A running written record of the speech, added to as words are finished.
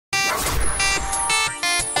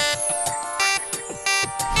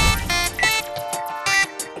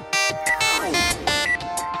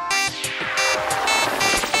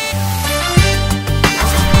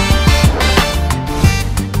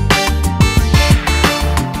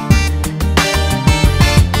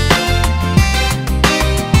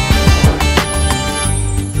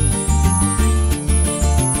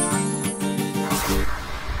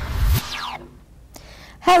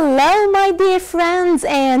my dear friends,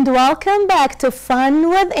 and welcome back to Fun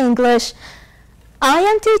with English. I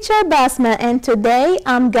am teacher Basma, and today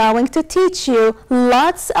I'm going to teach you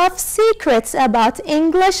lots of secrets about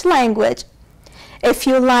English language. If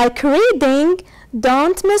you like reading,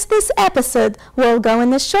 don't miss this episode. We'll go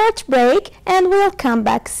on a short break and we'll come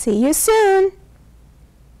back. See you soon.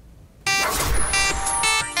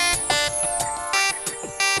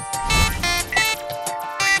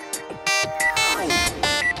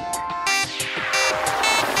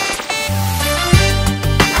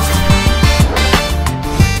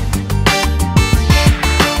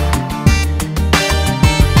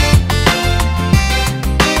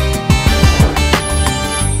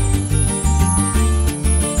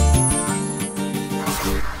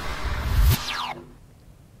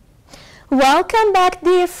 Welcome back,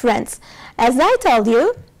 dear friends. As I told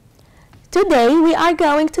you, today we are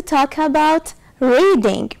going to talk about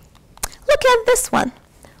reading. Look at this one.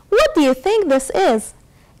 What do you think this is?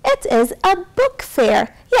 It is a book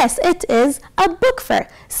fair. Yes, it is a book fair.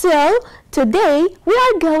 So today we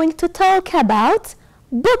are going to talk about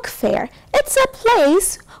book fair. It's a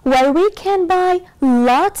place where we can buy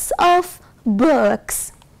lots of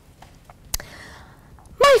books.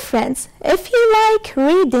 My friends, if you like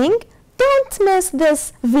reading, don't miss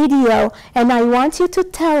this video, and I want you to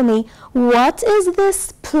tell me, what is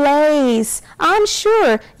this place? I'm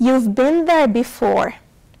sure you've been there before.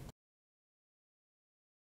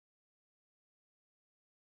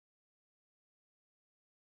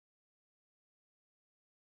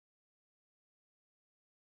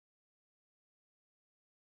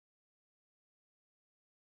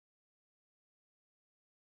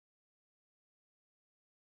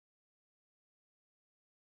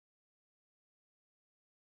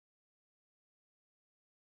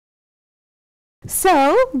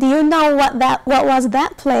 So, do you know what was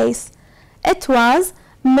that place? It was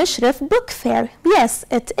Mishrif Book Fair. Yes,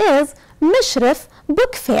 it is Mishrif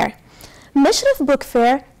Book Fair. Mishrif Book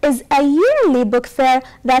Fair is a yearly book fair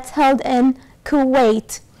that's held in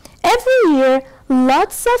Kuwait. Every year,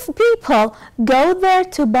 lots of people go there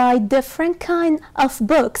to buy different kinds of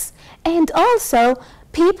books, and also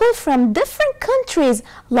people from different countries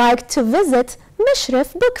like to visit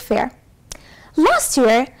Mishrif Book Fair. Last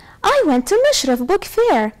year, I went to Mishrif Book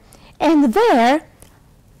Fair, and there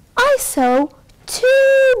I saw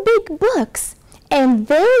 2 big books, and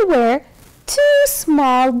there were 2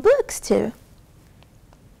 small books too.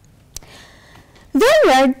 There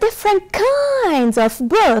were different kinds of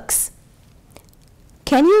books.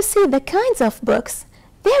 Can you see the kinds of books?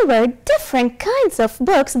 There were different kinds of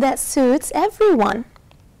books that suits everyone.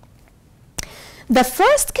 The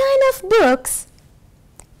first kind of books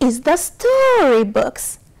is the story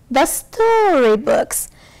books. The storybooks.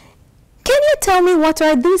 Can you tell me what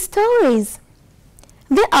are these stories?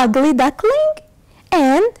 The Ugly Duckling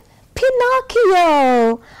and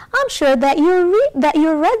Pinocchio. I'm sure that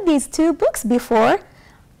you read these 2 books before,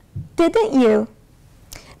 didn't you?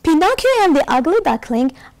 Pinocchio and the Ugly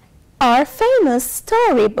Duckling are famous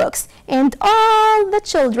storybooks, and all the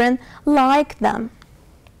children like them.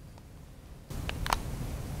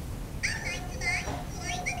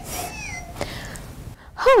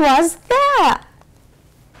 Who was that?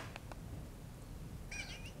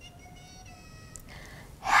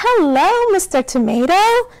 Hello, Mr.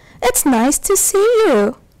 Tomato. It's nice to see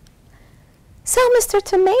you. So, Mr.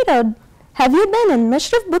 Tomato, have you been in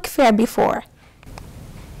Mishrif Book Fair before?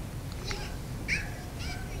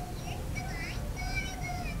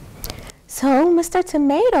 So, Mr.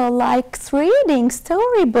 Tomato likes reading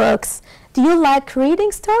storybooks. Do you like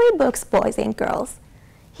reading storybooks, boys and girls?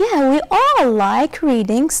 Yeah, we all like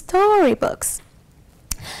reading storybooks.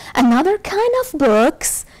 Another kind of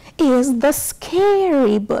books is the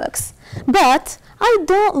scary books. But I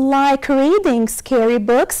don't like reading scary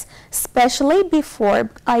books, especially before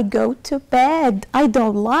I go to bed. I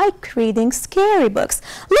don't like reading scary books.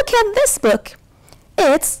 Look at this book.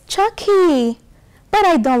 It's Chucky. But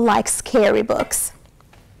I don't like scary books.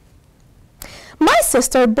 My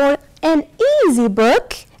sister bought an easy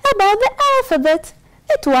book about the alphabet.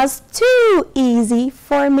 It was too easy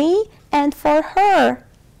for me and for her.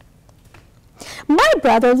 My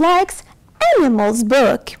brother likes animals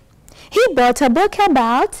book. He bought a book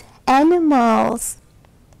about animals.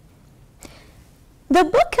 The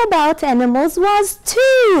book about animals was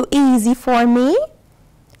too easy for me,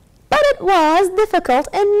 but it was difficult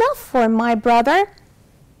enough for my brother.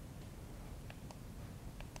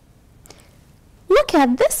 Look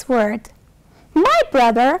at this word. My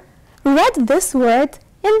brother read this word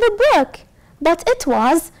in the book, but it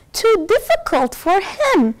was too difficult for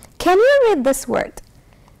him. Can you read this word?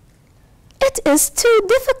 It is too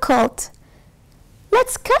difficult.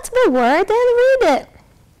 Let's cut the word and read it.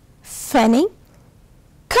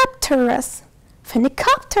 Phenicopterus.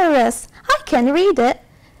 Phenicopterus. I can read it.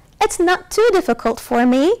 It's not too difficult for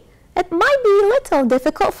me. It might be a little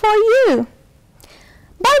difficult for you.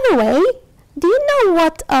 By the way, do you know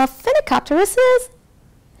what a phenicopterus is?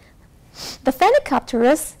 The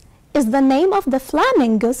phenicopterus is the name of the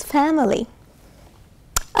flamingo's family.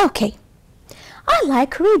 Okay, I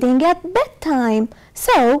like reading at bedtime,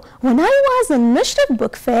 so when I was in Mishrif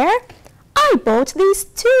Book Fair, I bought these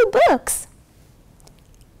two books,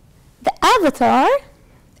 The Avatar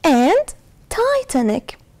and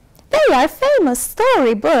Titanic. They are famous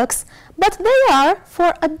story books, but they are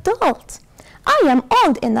for adults. I am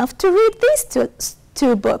old enough to read these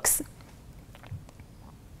two books.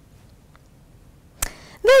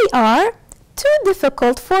 They are too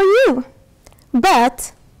difficult for you,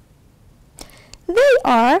 but they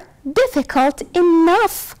are difficult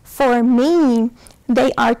enough for me.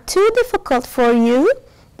 They are too difficult for you,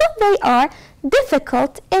 but they are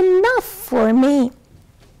difficult enough for me.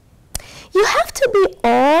 You have to be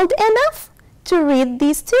old enough to read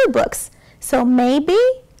these two books, so maybe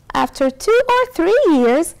after 2 or 3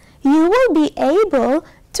 years you will be able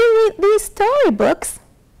to read these storybooks.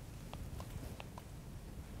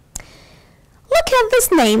 Look at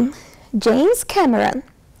this name, James Cameron.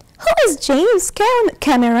 Who is James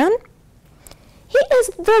Cameron? He is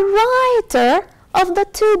the writer of the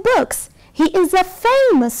two books. He is a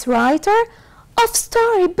famous writer of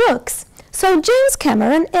storybooks. So James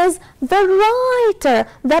Cameron is the writer,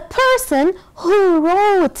 the person who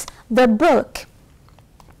wrote the book.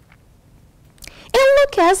 And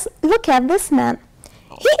look at this man.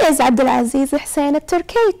 He is Abdulaziz Hussein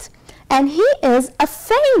al-Turkate, and he is a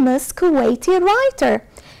famous Kuwaiti writer.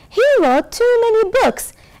 He wrote too many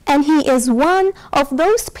books, and he is one of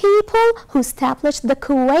those people who established the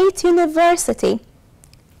Kuwait University.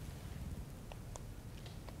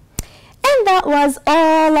 And that was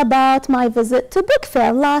all about my visit to Book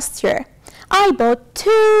Fair last year. I bought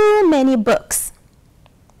too many books.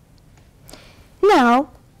 Now,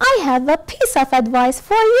 I have a piece of advice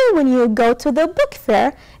for you when you go to the Book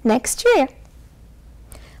Fair next year.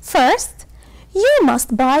 First, you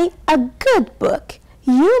must buy a good book.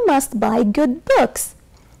 You must buy good books.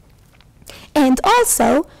 And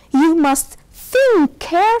also, you must think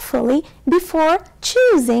carefully before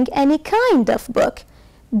choosing any kind of book.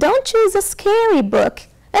 Don't choose a scary book.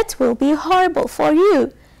 It will be horrible for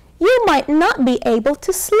you. You might not be able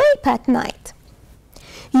to sleep at night.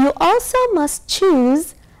 You also must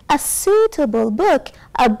choose a suitable book,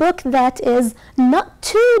 a book that is not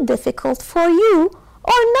too difficult for you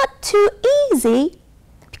or not too easy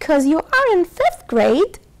because you are in 5th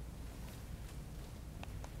grade.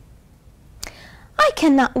 I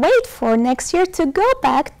cannot wait for next year to go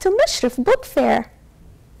back to Mishrif Book Fair.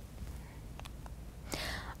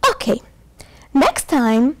 Okay, next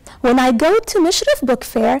time when I go to Mishrif Book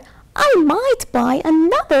Fair, I might buy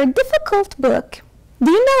another difficult book.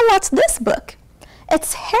 Do you know what's this book?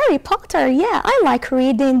 It's Harry Potter. Yeah, I like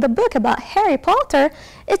reading the book about Harry Potter.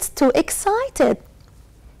 It's too excited.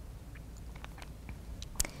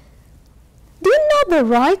 Do you know the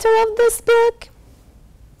writer of this book?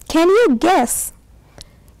 Can you guess?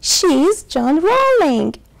 She's John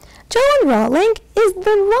Rowling. John Rowling is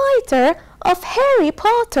the writer of Harry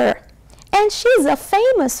Potter, and she's a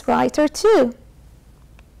famous writer too.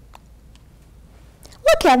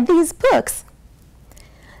 Look at these books.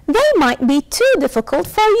 They might be too difficult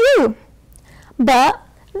for you, but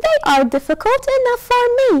they are difficult enough for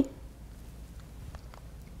me.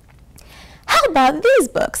 How about these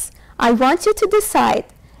books? I want you to decide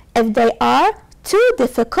if they are too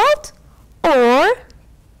difficult or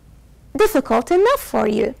difficult enough for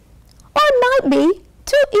you, or might be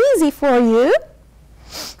too easy for you.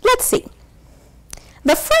 Let's see.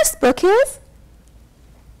 The first book is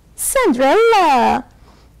Cinderella.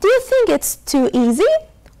 Do you think it's too easy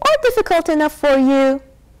or difficult enough for you?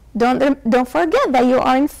 Don't forget that you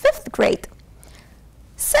are in 5th grade.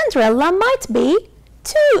 Cinderella might be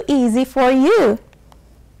too easy for you.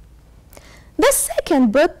 The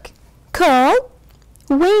second book called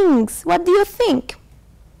Wings. What do you think?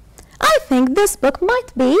 I think this book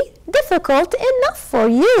might be difficult enough for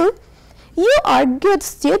you. You are good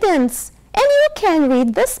students and you can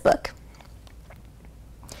read this book.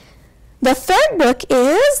 The third book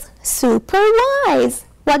is Super Wise.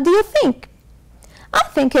 What do you think? I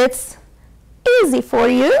think it's easy for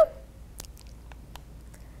you.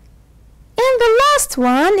 And the last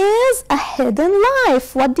one is A Hidden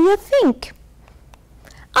Life. What do you think?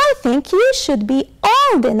 I think you should be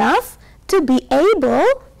old enough to be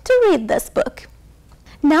able to read this book.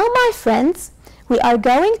 Now, my friends, we are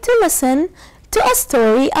going to listen to a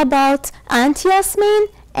story about Aunt Yasmin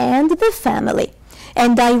and the family.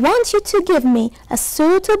 And I want you to give me a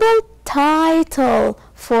suitable title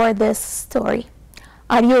for this story.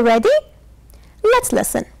 Are you ready? Let's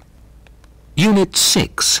listen. Unit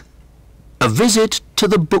 6. A visit to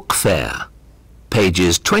the book fair.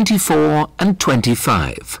 Pages 24 and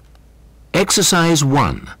 25. Exercise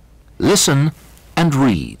 1. Listen and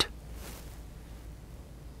read.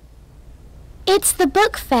 It's the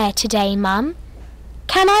book fair today, Mum.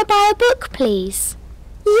 Can I buy a book, please?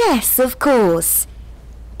 Yes, of course.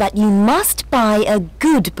 But you must buy a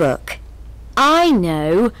good book. I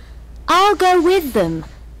know. I'll go with them.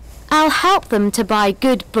 I'll help them to buy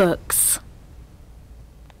good books.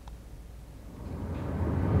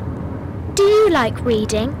 Do you like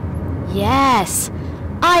reading? Yes,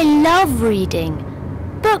 I love reading.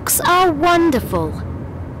 Books are wonderful.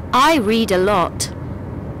 I read a lot.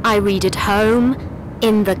 I read at home,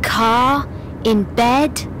 in the car, in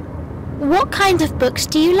bed. What kind of books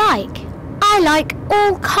do you like? I like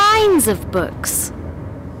all kinds of books.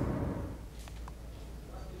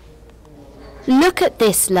 Look at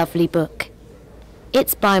this lovely book.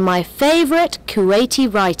 It's by my favourite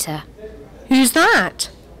Kuwaiti writer. Who's that?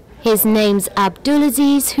 His name's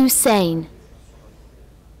Abdulaziz Hussein.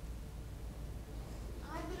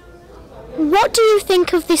 What do you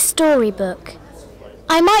think of this storybook?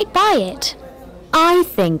 I might buy it. I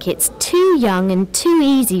think it's too young and too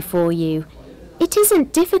easy for you. It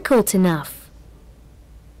isn't difficult enough.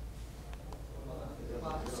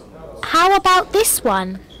 How about this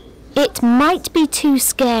one? It might be too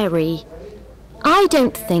scary. I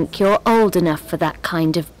don't think you're old enough for that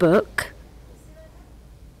kind of book.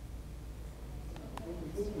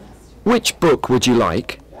 Which book would you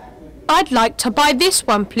like? I'd like to buy this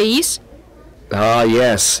one, please. Ah,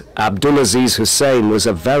 yes. Abdulaziz Hussein was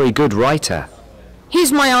a very good writer.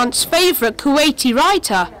 He's my aunt's favourite Kuwaiti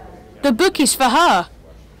writer. The book is for her.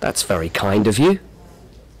 That's very kind of you.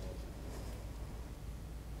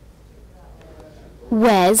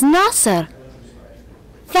 Where's Nasser?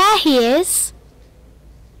 There he is.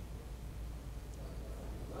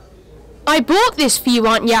 I bought this for you,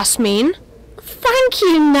 Aunt Yasmin. Thank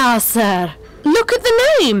you, Nasser. Look at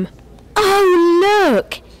the name. Oh,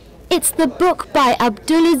 look. It's the book by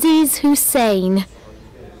Abdulaziz Hussein.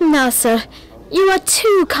 Nasser, you are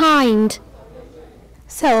too kind.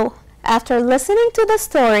 So, after listening to the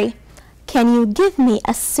story, can you give me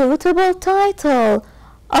a suitable title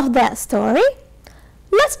of that story?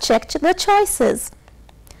 Let's check the choices.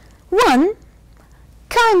 1.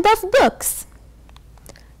 Kind of books.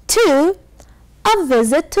 2. A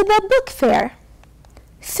visit to the book fair.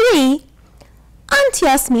 3. Aunt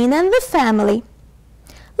Yasmin and the family.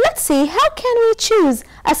 Let's see how can we choose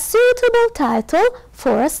a suitable title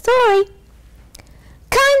for a story.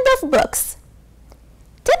 Kind of books.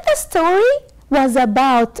 Did the story was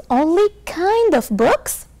about only kind of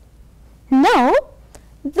books? No,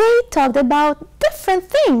 they talked about different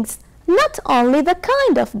things, not only the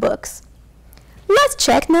kind of books. Let's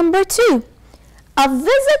check number 2. A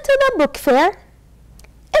visit to the book fair.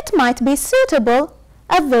 It might be suitable,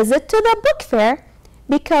 a visit to the book fair,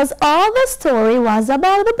 because all the story was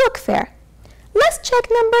about the book fair. Let's check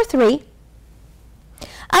number 3.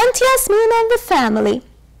 Aunt Yasmin and the family.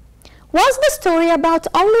 Was the story about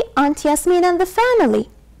only Aunt Yasmin and the family?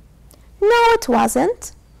 No, it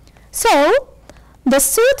wasn't. So, the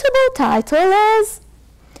suitable title is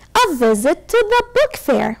A Visit to the Book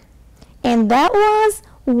Fair. And that was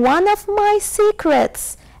one of my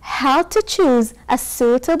secrets, how to choose a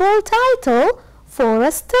suitable title for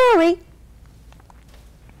a story.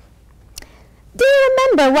 Do you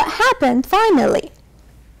remember what happened finally?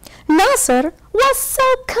 Nasser was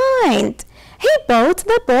so kind. He bought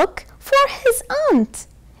the book for his aunt.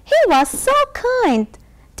 He was so kind.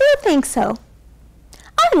 Do you think so?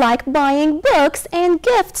 I like buying books and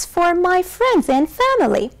gifts for my friends and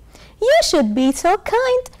family. You should be so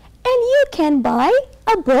kind and you can buy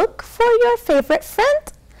a book for your favorite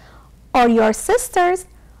friend or your sisters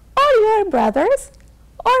or your brothers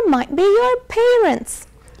or might be your parents.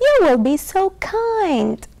 You will be so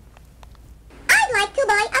kind. I'd like to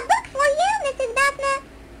buy a book for you, Mrs. Daphne.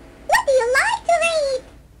 What do you like to read?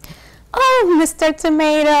 Oh, Mr.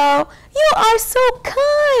 Tomato, you are so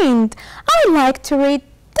kind. I like to read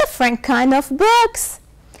different kind of books.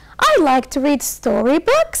 I like to read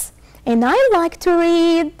storybooks and I like to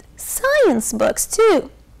read science books too.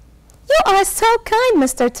 You are so kind,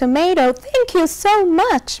 Mr. Tomato. Thank you so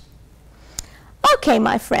much. Okay,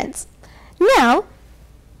 my friends. Now,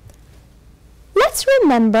 let's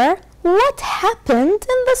remember what happened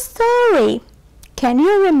in the story. Can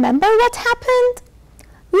you remember what happened?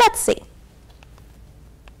 Let's see.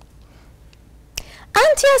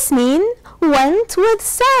 Aunt Yasmin went with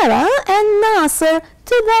Sarah and Nasser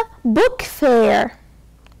to the book fair.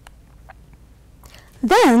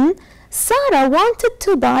 Then Sarah wanted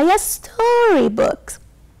to buy a storybook.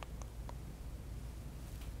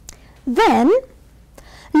 Then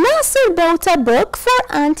Nasser bought a book for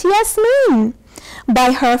Aunt Yasmin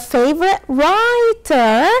by her favorite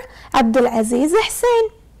writer, Abdulaziz Hussein.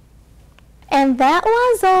 And that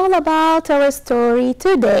was all about our story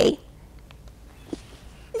today.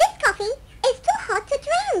 This coffee is too hot to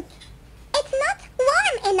drink. It's not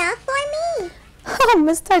warm enough for me. Oh,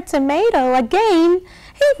 Mr. Tomato again.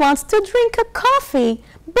 He wants to drink a coffee,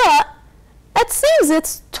 but it seems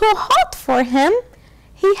it's too hot for him.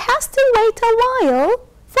 He has to wait a while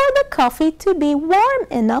for the coffee to be warm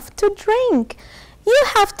enough to drink. You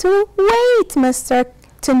have to wait, Mr.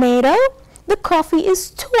 Tomato. The coffee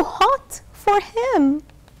is too hot for him.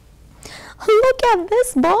 Look at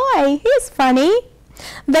this boy. He's funny.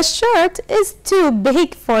 The shirt is too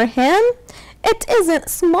big for him. It isn't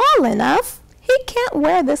small enough. He can't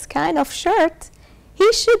wear this kind of shirt.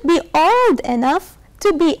 He should be old enough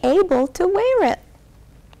to be able to wear it.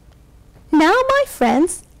 Now, my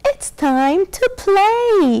friends, it's time to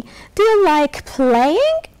play. Do you like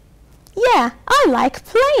playing? Yeah, I like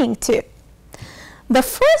playing too. The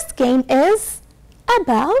first game is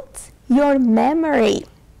about your memory.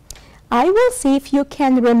 I will see if you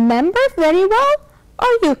can remember very well or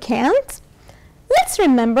you can't. Let's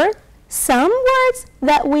remember some words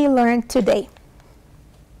that we learned today.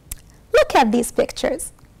 Look at these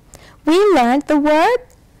pictures. We learned the word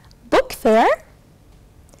book fair,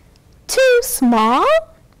 too small,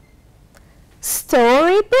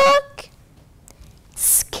 storybook,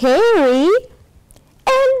 scary,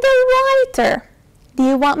 and the writer. Do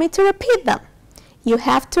you want me to repeat them? You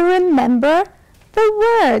have to remember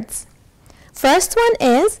the words. First one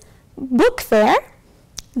is book fair,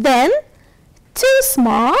 then too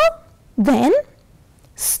small, then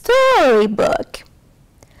storybook,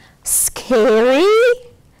 scary,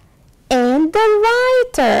 and the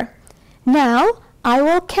writer. Now I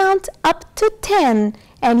will count up to 10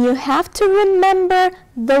 and you have to remember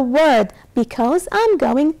the word because I'm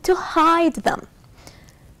going to hide them.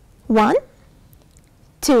 1,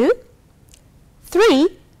 2, 3,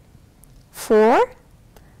 4,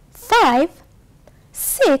 5,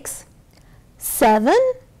 6, 7,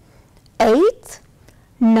 8,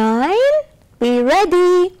 9, be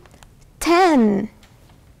ready, 10.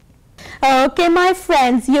 Okay, my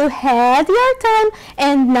friends, you had your time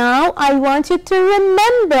and now I want you to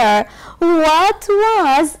remember what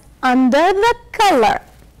was under the color.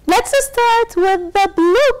 Let's start with the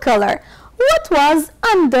blue color. What was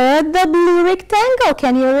under the blue rectangle?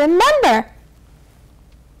 Can you remember?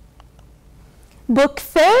 Book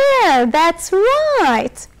fair, that's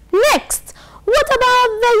right. Next, what about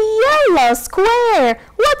the yellow square?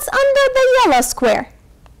 What's under the yellow square?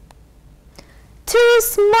 Too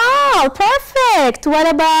small, perfect. What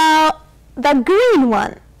about the green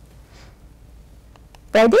one?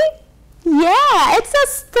 Ready? Yeah, it's a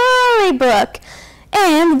storybook.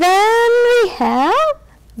 And then we have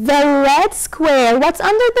the red square. What's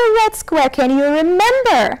under the red square? Can you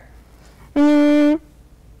remember? Can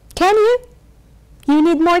you? You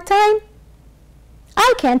need more time?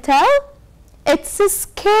 I can't tell. It's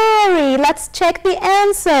scary. Let's check the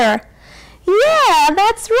answer. Yeah,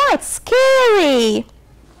 that's right, scary.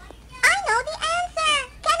 I know the answer.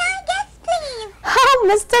 Can I guess, please? Oh,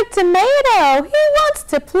 Mr. Tomato, he wants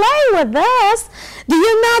to play with us. Do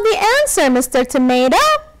you know the answer, Mr. Tomato?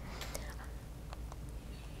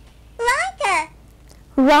 Writer.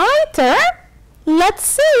 Writer? Let's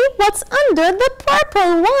see what's under the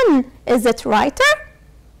purple one. Is it writer?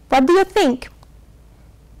 What do you think?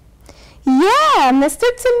 Yeah, Mr.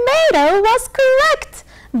 Tomato was correct.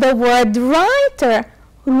 The word writer.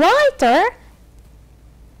 Writer.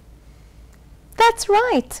 That's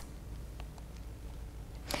right.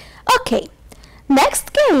 Okay,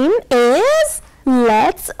 next game is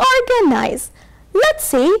Let's Organize. Let's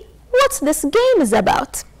see what this game is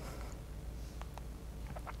about.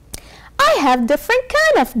 I have different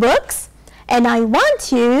kind of books and I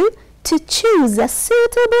want you to choose a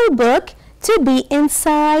suitable book to be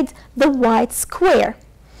inside the white square.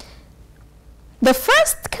 The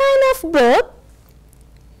first kind of book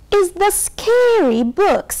is the scary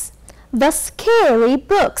books. The scary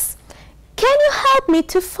books. Can you help me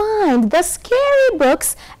to find the scary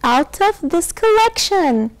books out of this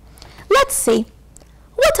collection? Let's see.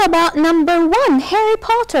 What about number 1, Harry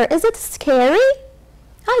Potter? Is it scary?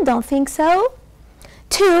 I don't think so.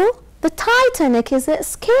 2, The Titanic is a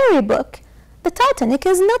scary book. The Titanic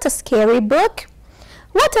is not a scary book.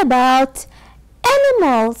 What about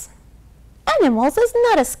Animals? Animals is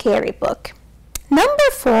not a scary book. Number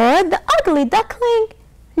 4, The Ugly Duckling.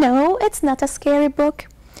 No, it's not a scary book.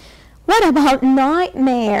 What about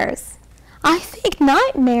Nightmares? I think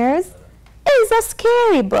Nightmares is a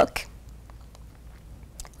scary book.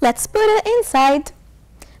 Let's put it inside.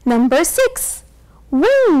 Number 6,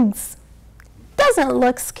 Wings. Doesn't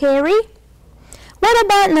look scary. What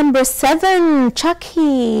about number 7,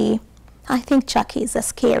 Chucky? I think Chucky is a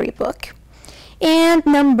scary book. And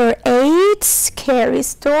number 8, Scary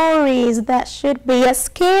Stories. That should be a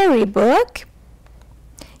scary book.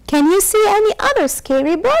 Can you see any other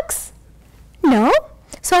scary books? No?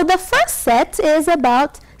 So the first set is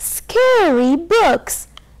about scary books.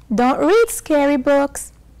 Don't read scary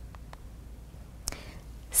books.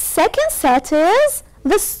 Second set is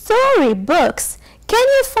the story books. Can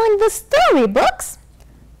you find the story books?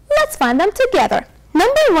 Let's find them together.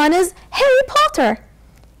 Number 1 is Harry Potter.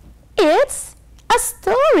 It's a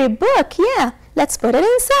story book, yeah. Let's put it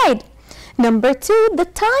inside. Number 2, the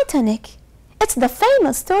Titanic. It's the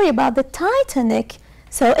famous story about the Titanic,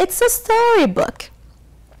 so it's a story book.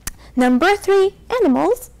 Number 3,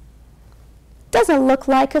 Animals. Doesn't look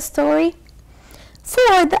like a story.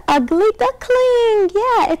 4, The Ugly Duckling.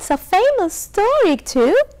 Yeah, it's a famous story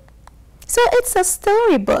too, so it's a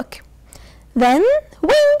story book. Then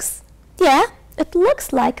Wings. Yeah, it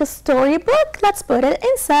looks like a storybook. Let's put it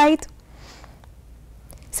inside.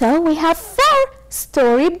 So we have 4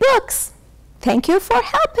 storybooks. Thank you for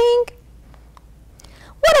helping.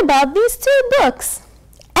 What about these 2 books?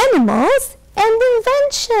 Animals and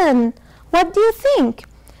Invention. What do you think?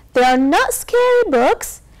 They are not scary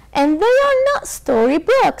books and they are not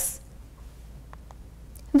storybooks.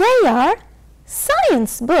 They are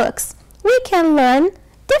science books. We can learn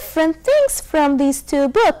different things from these 2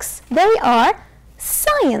 books. They are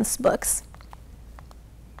science books.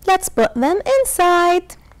 Let's put them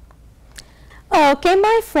inside. Okay,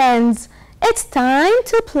 my friends, it's time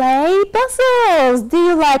to play puzzles. Do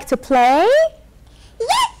you like to play?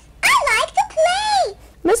 Yes, I like to play.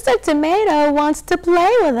 Mr. Tomato wants to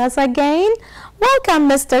play with us again. Welcome,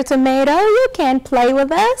 Mr. Tomato. You can play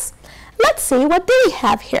with us. Let's see, what do we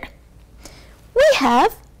have here? We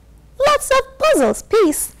have lots of puzzles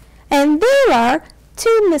pieces, and there are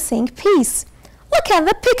 2 missing pieces. Look at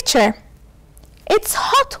the picture. It's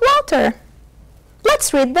hot water.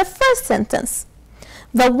 Let's read the first sentence.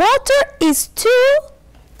 The water is too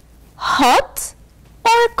hot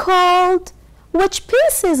or cold. Which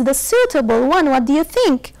piece is the suitable one? What do you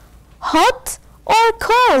think? Hot or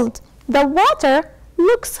cold? The water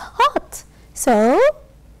looks hot. So,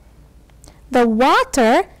 the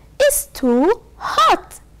water is too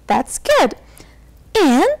hot. That's good.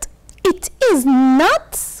 And it is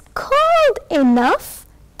not cold enough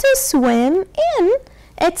to swim in.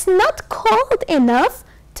 It's not cold enough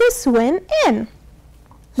to swim in.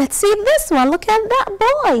 Let's see this one. Look at that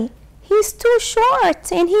boy. He's too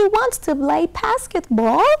short and he wants to play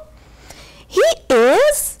basketball. He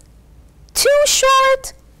is too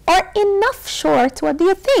short or enough short. What do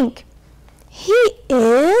you think? He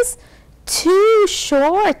is too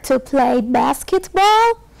short to play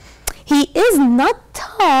basketball. He is not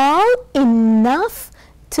tall enough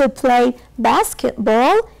to play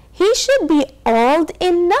basketball. He should be old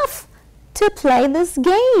enough to play this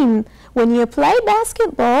game. When you play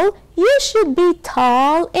basketball, you should be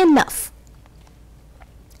tall enough.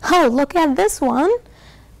 Oh, look at this one.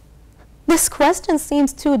 This question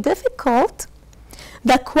seems too difficult.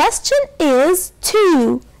 The question is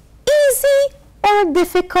too easy or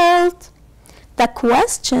difficult? The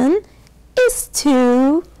question is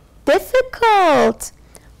too difficult.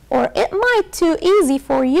 Or it might too easy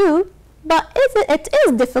for you, but it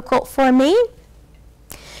is difficult for me.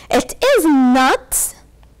 It is not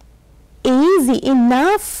easy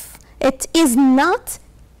enough. It is not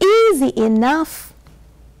easy enough.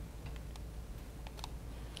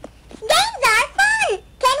 Games are fun.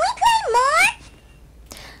 Can we play more?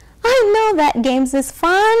 I know that games is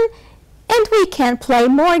fun and we can play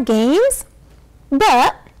more games,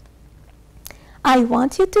 but I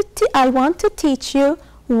want to teach you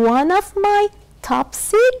one of my top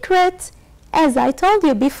secrets, as I told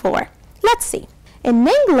you before. Let's see. In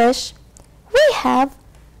English, we have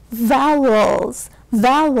vowels,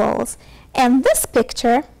 and this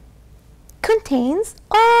picture contains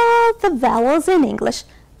all the vowels in English.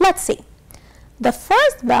 Let's see. The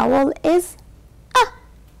first vowel is a,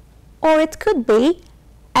 or it could be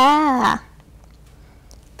a.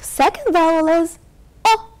 The second vowel is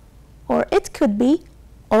o, or it could be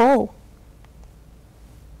o.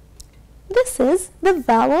 This is the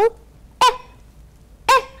vowel E.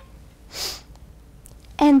 E.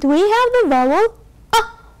 And we have the vowel A.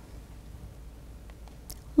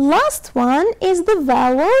 Last one is the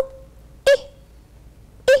vowel I.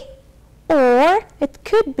 I. Or it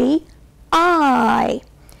could be I.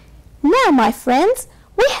 Now, my friends,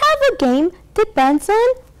 we have a game depends on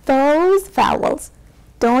those vowels.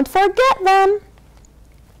 Don't forget them.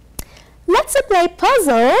 Let's play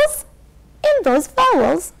puzzles in those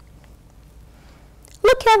vowels.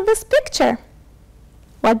 Look at this picture.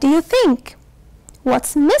 What do you think?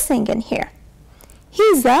 What's missing in here?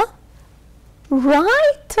 He's a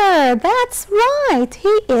writer. That's right. He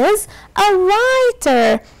is a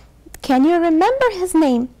writer. Can you remember his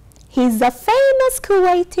name? He's a famous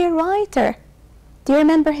Kuwaiti writer. Do you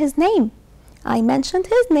remember his name? I mentioned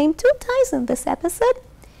his name 2 times in this episode.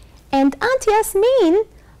 And Aunt Yasmin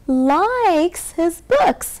likes his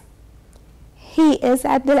books. He is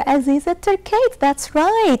Abdulaziz Al-Turkate. That's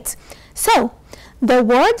right. So, the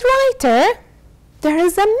word writer, there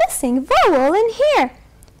is a missing vowel in here.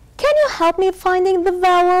 Can you help me finding the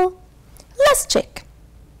vowel? Let's check.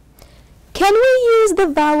 Can we use the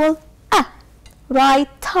vowel A?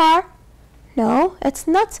 Writer? No, it's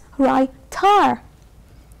not writer.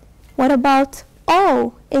 What about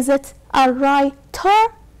O? Is it a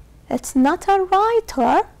writer? It's not a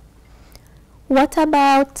writer. What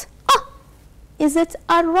about A? Is it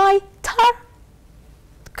a writer?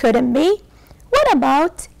 Couldn't be. What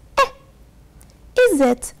about E? Is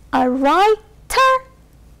it a writer?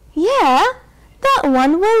 Yeah, that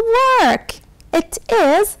one will work. It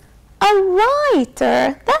is a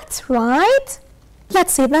writer. That's right.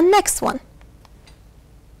 Let's see the next one.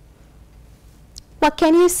 What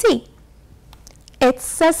can you see?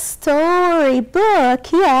 It's a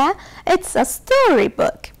storybook. Yeah, it's a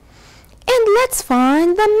storybook. And let's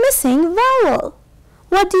find the missing vowel.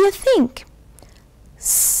 What do you think?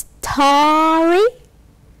 Story?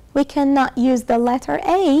 We cannot use the letter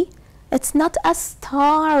A. It's not a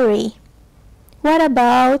story. What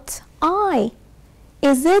about I?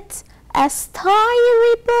 Is it a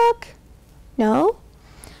storybook? No.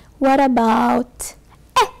 What about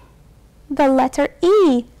E? The letter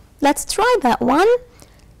E. Let's try that one.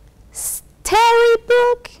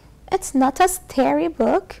 Storybook. It's not a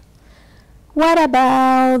storybook. What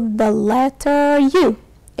about the letter U?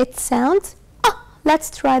 It sounds,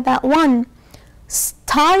 let's try that one.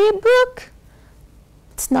 Storybook.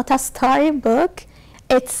 It's not a storybook.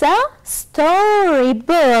 It's a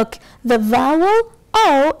storybook. The vowel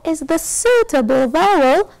O is the suitable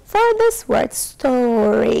vowel for this word,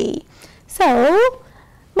 story. So,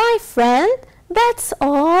 my friend, that's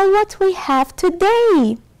all what we have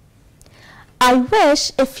today. I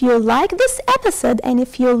wish if you like this episode and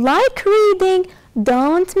if you like reading,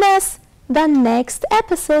 don't miss the next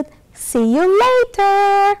episode. See you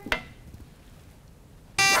later.